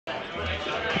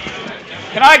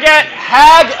Can I get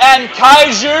Hag and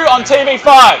Kaiju on TV5?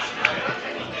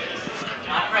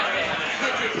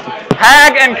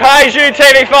 Hag and Kaiju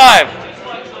TV5.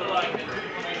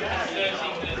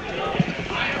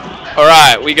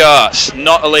 Alright, we got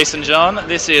not Elise and John.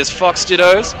 This is Fox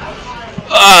Dittos.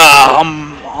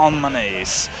 I'm on my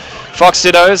knees. Fox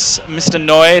Dittos, Mr.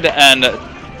 Noied, and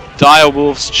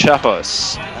Direwolf's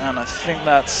Chappos. And I think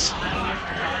that's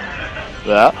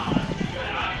that.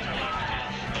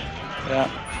 Yeah.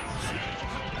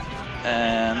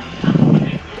 And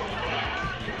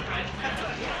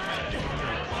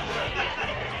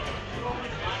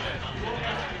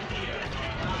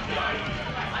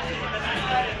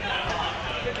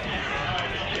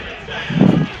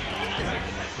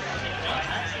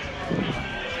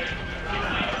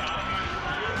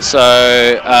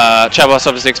so Chappos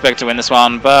obviously expect to win this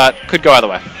one, but could go either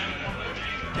way.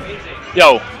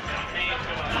 Yo.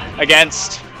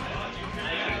 Against.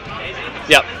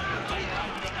 Yep.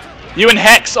 You and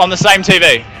Hex on the same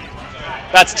TV.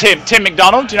 That's Tim. Tim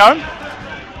McDonald, do you know him?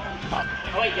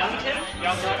 Oh wait, young Tim?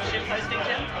 Young ship hosting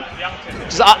Tim? Young Tim.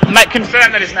 Just, mate,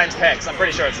 confirm that his name's Hex. I'm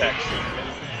pretty sure it's Hex.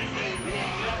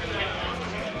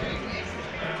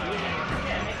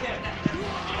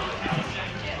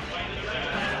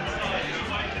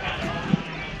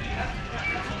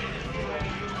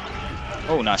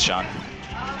 Oh, nice shot.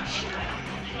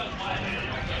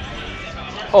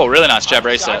 Oh, really nice jab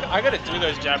reset. I gotta do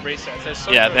those jab resets. They're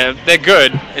so good. They're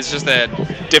good. It's just they're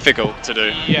difficult to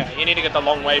do. Yeah, you need to get the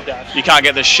long wave dash. You can't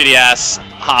get the shitty ass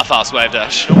half-ass wave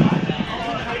dash.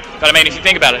 But I mean, if you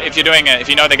think about it, if you're doing it, if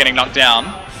you know they're getting knocked down,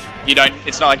 you don't.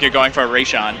 It's not like you're going for a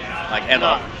reshine, like ever.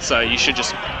 No. So you should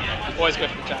just always go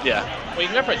for the jab. Yeah. Well, you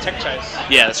can go for a tech chase.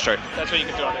 Yeah, that's true. That's what you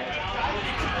can do, I think.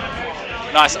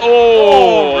 Nice.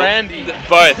 Oh, Randy.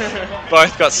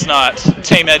 Both got sniped.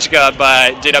 Team edge guard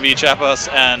by DW Chappos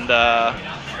and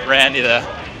Randy there.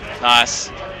 Nice.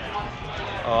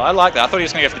 Oh, I like that. I thought he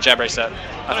was going to go for the jab reset.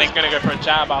 I think he's going to go for a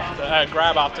jab after,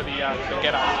 grab after the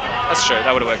get up. That's true.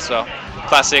 That would have worked as well.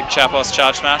 Classic Chappos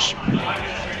charge smash.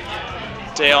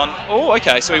 Dion. Oh,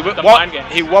 okay. So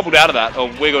he wobbled out of that, or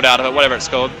wiggled out of it, whatever it's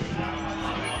called.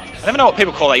 I never know what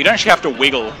people call that. You don't actually have to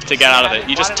wiggle to get out of it.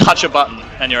 You just touch a button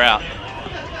and you're out.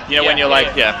 You know, when you're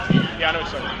like, Yeah, I know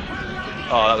what you're saying.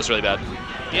 Oh, that was really bad.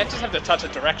 You just have to touch a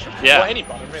direction. Yeah. Or any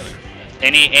button, really.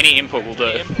 Any input will do.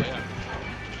 Input,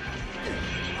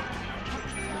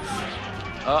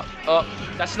 yeah.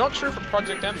 That's not true for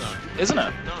Project M, though. Isn't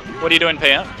it? No. What are you doing,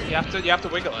 PM? You have to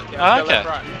wiggle it. You have to go okay. left,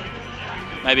 right.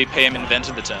 Maybe PM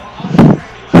invented the term.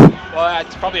 Well,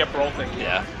 it's probably a brawl thing.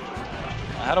 Yeah.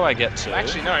 How do I get to?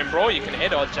 Actually, no. In brawl, you can air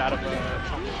dodge out of the.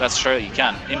 That's true. You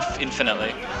can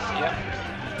infinitely. Yeah.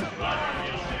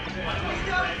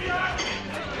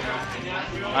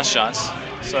 Nice shots.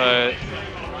 So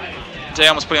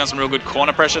Dion was putting on some real good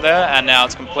corner pressure there, and now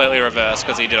it's completely reversed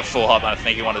because he did a full hop. I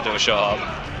think he wanted to do a short hop.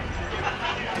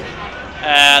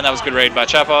 And that was good read by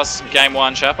Chappos. Game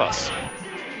 1, Chappos.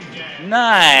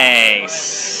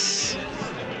 Nice.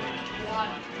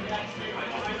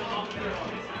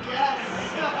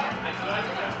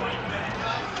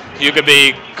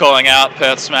 Yugabi calling out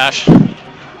Perth Smash.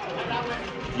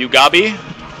 Yugabi?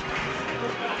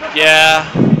 Yeah.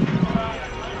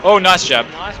 Oh, nice jab.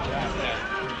 Nice jab, yeah.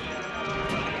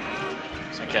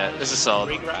 Okay, this is solid.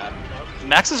 Re-grab.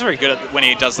 Max is very good at when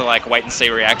he does the like wait and see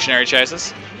reactionary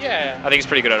chases. Yeah. I think he's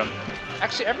pretty good at them.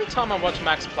 Actually, every time I watch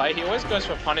Max play, he always goes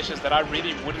for punishes that I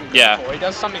really wouldn't go for. He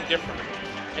does something different.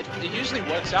 It usually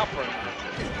works out for him.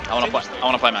 I want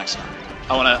to play Max.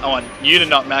 I want you to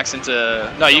knock Max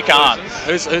into. No, you can't.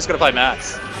 Who's gonna play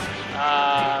Max?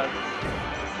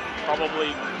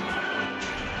 Probably.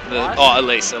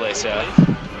 Elise, yeah.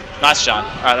 Nice shot.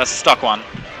 All right, that's a stock one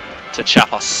to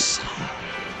Chappos.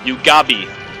 You gotta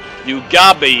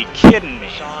be kidding me.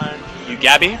 Shine. You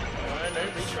gabby? No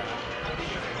retry.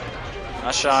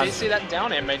 Nice shot. See, that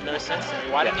down air made no sense to me.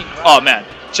 Why didn't he grab? Oh man,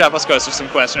 Chappos goes for some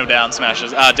questionable down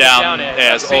smashes, down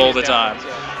airs all the time.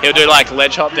 Yeah. He'll do like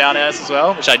ledge hop down airs as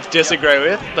well, which I disagree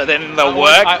with, but then they'll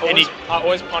work. I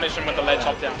always punish him with the ledge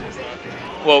hop down airs.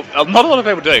 Well, not a lot of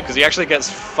people do, because he actually gets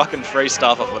fucking free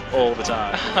stuff off it all the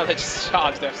time. They just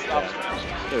charge their stuff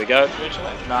smash. Here we go.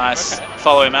 Nice. Okay.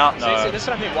 Follow him out. No. See, this is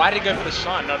what I mean. Why did he go for the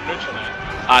shine, not neutral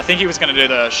air? I think he was going to do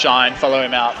the shine, follow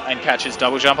him out, and catch his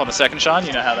double jump on the second shine.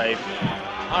 You know how they...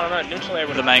 I don't know. Neutral air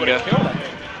would have killed, I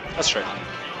think. That's true.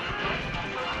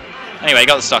 Anyway, he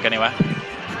got the stock anyway.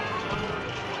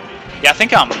 Yeah, I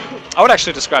think I would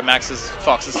actually describe Max's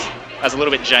Fox as a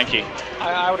little bit janky.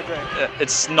 I would agree.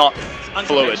 It's not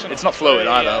fluid. It's not fluid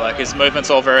either. Like his movement's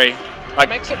all very. Like, it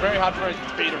makes it very hard for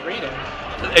me to read it.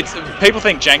 it's people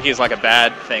think janky is like a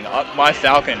bad thing. My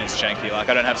Falcon is janky. Like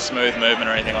I don't have smooth movement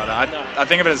or anything like that. I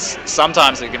think of it as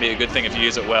sometimes it can be a good thing if you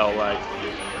use it well. Like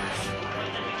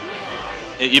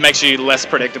it makes you less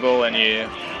predictable, and you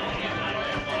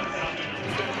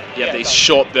have these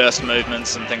short burst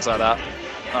movements and things like that.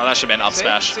 Oh, that should have been up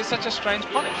smash. It's such a strange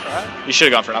punish, right? You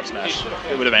should have gone for an up smash.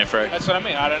 It would have been free. That's what I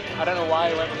mean. I don't know why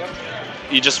he went with the up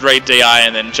smash. You just read DI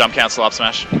and then jump cancel up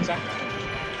smash. Exactly.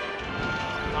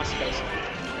 Nice space.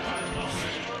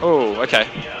 Oh, okay.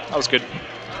 That was good.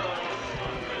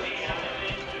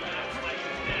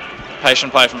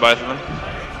 Patient play from both of them.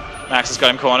 Max has got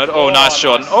him cornered. Oh, nice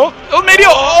Jordan. Nice. Oh, Meteor!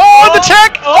 Oh, the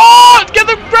tech! Oh, get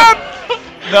the grab!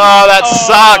 No, that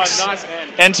sucks. Nice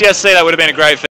end. NTSC, that would have been a great